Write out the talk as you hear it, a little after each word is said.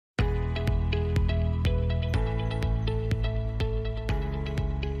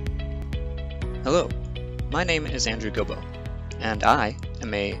Hello, my name is Andrew Gilbo, and I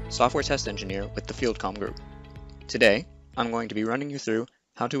am a software test engineer with the FieldComm group. Today, I'm going to be running you through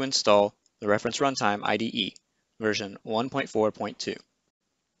how to install the Reference Runtime IDE version 1.4.2.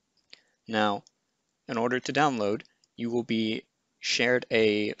 Now, in order to download, you will be shared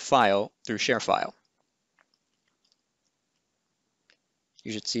a file through ShareFile.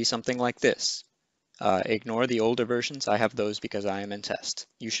 You should see something like this. Ignore the older versions. I have those because I am in test.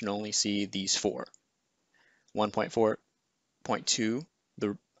 You should only see these four. 1.4.2,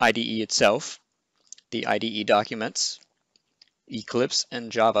 the IDE itself, the IDE documents, Eclipse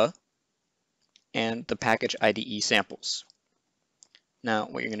and Java, and the package IDE samples. Now,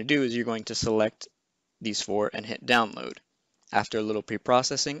 what you're going to do is you're going to select these four and hit download. After a little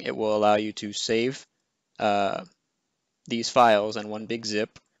pre-processing, it will allow you to save these files in one big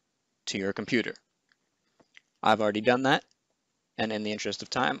zip to your computer. I've already done that, and in the interest of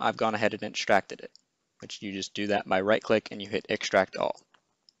time, I've gone ahead and extracted it, which you just do that by right-click and you hit Extract All.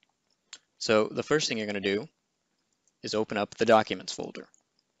 So the first thing you're going to do is open up the Documents folder.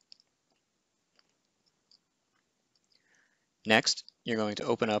 Next, you're going to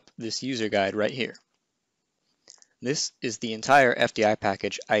open up this user guide right here. This is the entire FDI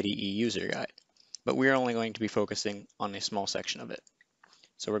package IDE user guide, but we're only going to be focusing on a small section of it.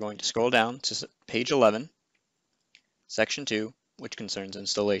 So we're going to scroll down to page 11, section 2, which concerns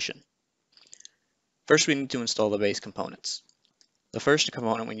installation. First, we need to install the base components. The first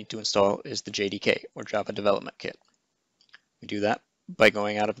component we need to install is the JDK, or Java Development Kit. We do that by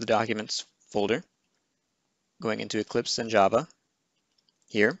going out of the Documents folder, going into Eclipse and Java,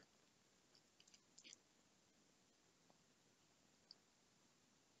 here.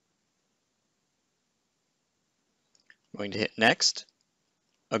 I'm going to hit Next,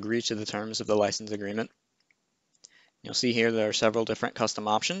 agree to the terms of the license agreement. You'll see here there are several different custom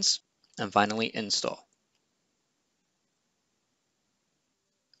options, and finally Install.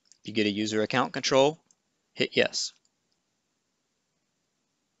 If you get a user account control, hit Yes.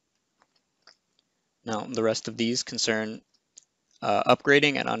 Now, the rest of these concern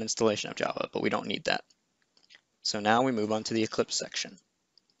upgrading and uninstallation of Java, but we don't need that. So now we move on to the Eclipse section.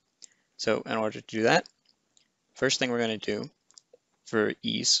 So in order to do that, first thing we're going to do for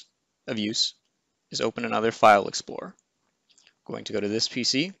ease of use is open another file explorer. We're going to go to this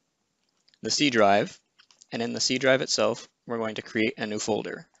PC, the C drive, and in the C drive itself, we're going to create a new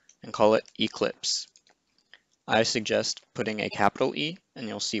folder and call it Eclipse. I suggest putting a capital E, and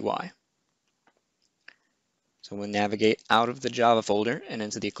you'll see why. So we'll navigate out of the Java folder and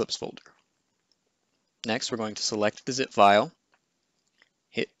into the Eclipse folder. Next, we're going to select the zip file,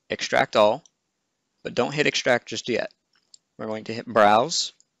 hit Extract All, but don't hit Extract just yet. We're going to hit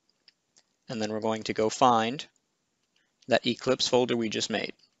Browse, and then we're going to go find that Eclipse folder we just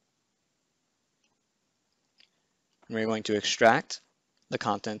made. And we're going to extract the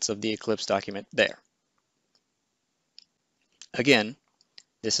contents of the Eclipse document there. Again,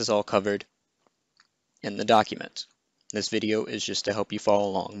 this is all covered in the document. This video is just to help you follow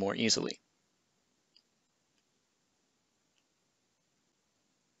along more easily.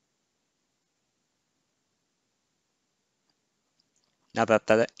 Now that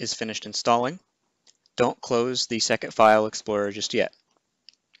that is finished installing, don't close the second file explorer just yet.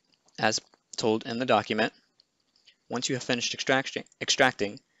 As told in the document, once you have finished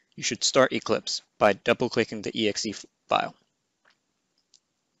extracting, you should start Eclipse by double-clicking the exe file.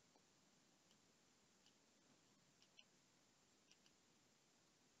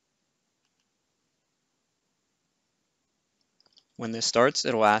 When this starts,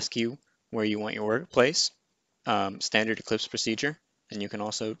 it'll ask you where you want your workplace, standard Eclipse procedure, and you can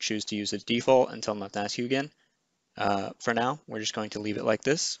also choose to use a default and tell them not to ask you again. For now, we're just going to leave it like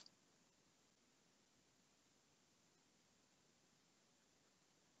this.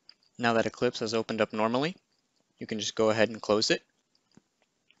 Now that Eclipse has opened up normally, you can just go ahead and close it.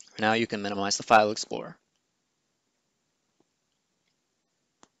 Now you can minimize the file explorer.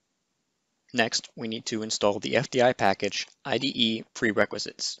 Next, we need to install the FDI package IDE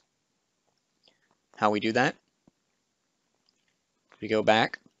Prerequisites. How we do that? We go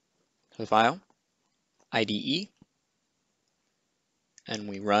back to the file, IDE, and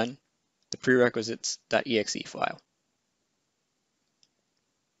we run the prerequisites.exe file.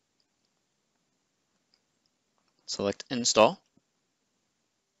 Select Install,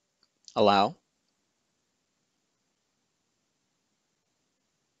 Allow,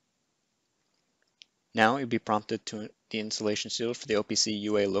 now you'll be prompted to the installation field for the OPC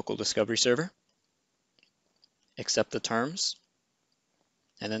UA local discovery server. Accept the terms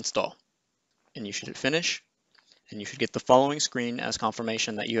and install. And you should hit Finish, and you should get the following screen as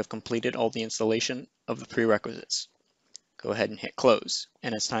confirmation that you have completed all the installation of the prerequisites. Go ahead and hit close,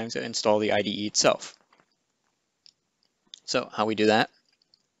 and it's time to install the IDE itself. So how we do that?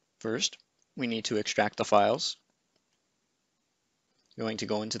 First, we need to extract the files. You're going to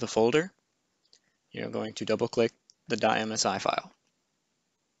go into the folder. You're going to double click the .msi file.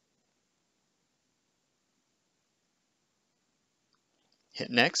 Hit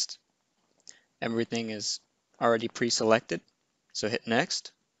next. Everything is already pre-selected, so hit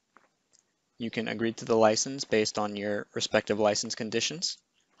next. You can agree to the license based on your respective license conditions.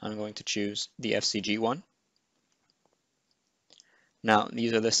 I'm going to choose the FCG one. Now,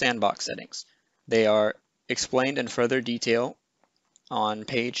 these are the sandbox settings. They are explained in further detail on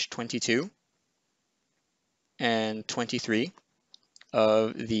page 22 and 23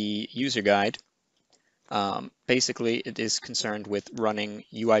 of the user guide. Basically, it is concerned with running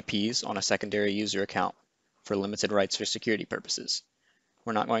UIPs on a secondary user account for limited rights for security purposes.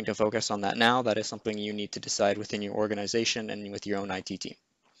 We're not going to focus on that now. That is something you need to decide within your organization and with your own IT team.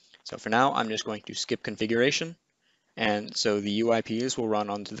 So for now, I'm just going to skip configuration, and so the UIPs will run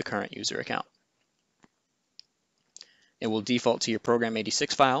onto the current user account. It will default to your Program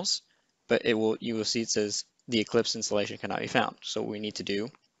 86 files, but you will see it says the Eclipse installation cannot be found. So what we need to do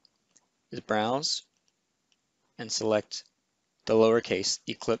is browse and select the lowercase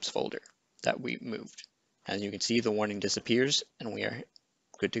Eclipse folder that we moved. As you can see, the warning disappears and we are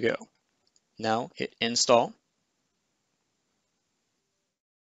good to go. Now hit install.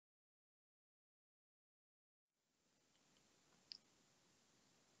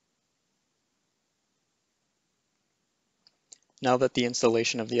 Now that the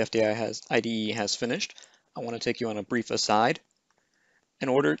installation of the FDI-IDE has finished, I want to take you on a brief aside. In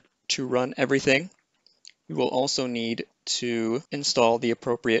order to run everything, you will also need to install the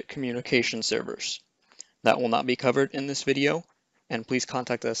appropriate communication servers. That will not be covered in this video, and please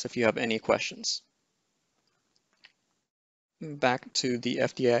contact us if you have any questions. Back to the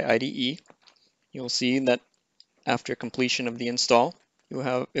FDI-IDE, you'll see that after completion of the install, it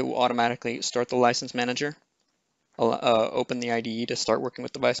will automatically start the license manager, open the IDE to start working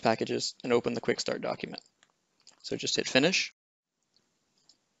with device packages, and open the quick start document. So just hit finish.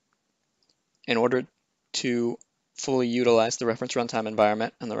 In order to fully utilize the reference runtime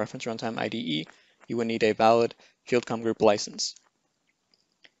environment and the reference runtime IDE, you will need a valid FieldComm group license.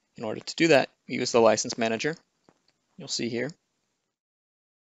 In order to do that, use the license manager. You'll see here.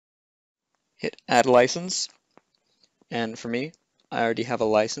 Hit add license. And for me, I already have a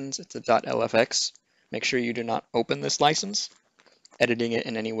license. It's a .lfx. Make sure you do not open this license. Editing it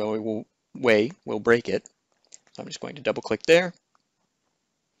in any way will break it. So I'm just going to double click there.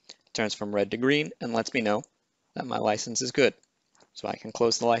 It turns from red to green and lets me know that my license is good. So I can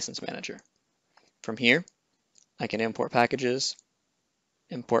close the license manager. From here, I can import packages,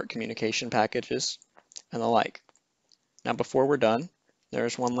 import communication packages, and the like. Now before we're done,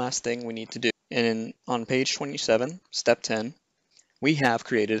 there's one last thing we need to do. On page 27, step 10, we have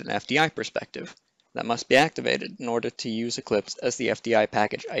created an FDI perspective that must be activated in order to use Eclipse as the FDI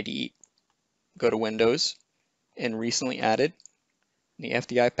package IDE. Go to Windows and recently added the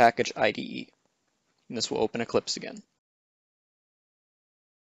FDI package IDE, and this will open Eclipse again.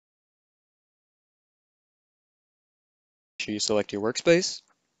 Make sure you select your workspace.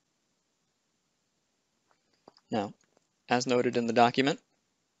 Now, as noted in the document,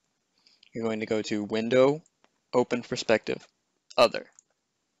 you're going to go to Window, Open Perspective, Other.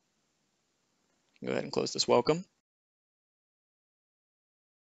 Go ahead and close this welcome.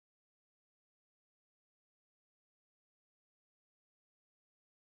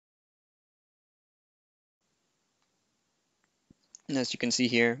 And as you can see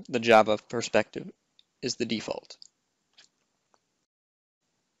here, the Java perspective is the default.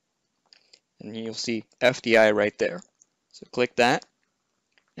 And you'll see FDI right there. So click that,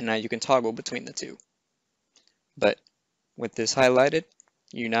 and now you can toggle between the two. But with this highlighted,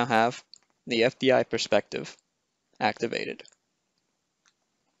 you now have the FDI perspective activated.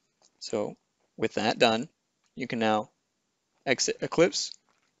 So with that done, you can now exit Eclipse,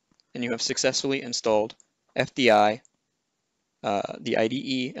 and you have successfully installed FDI, the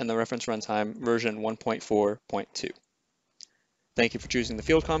IDE, and the reference runtime version 1.4.2. Thank you for choosing the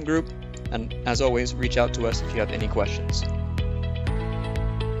FieldComm group, and as always, reach out to us if you have any questions.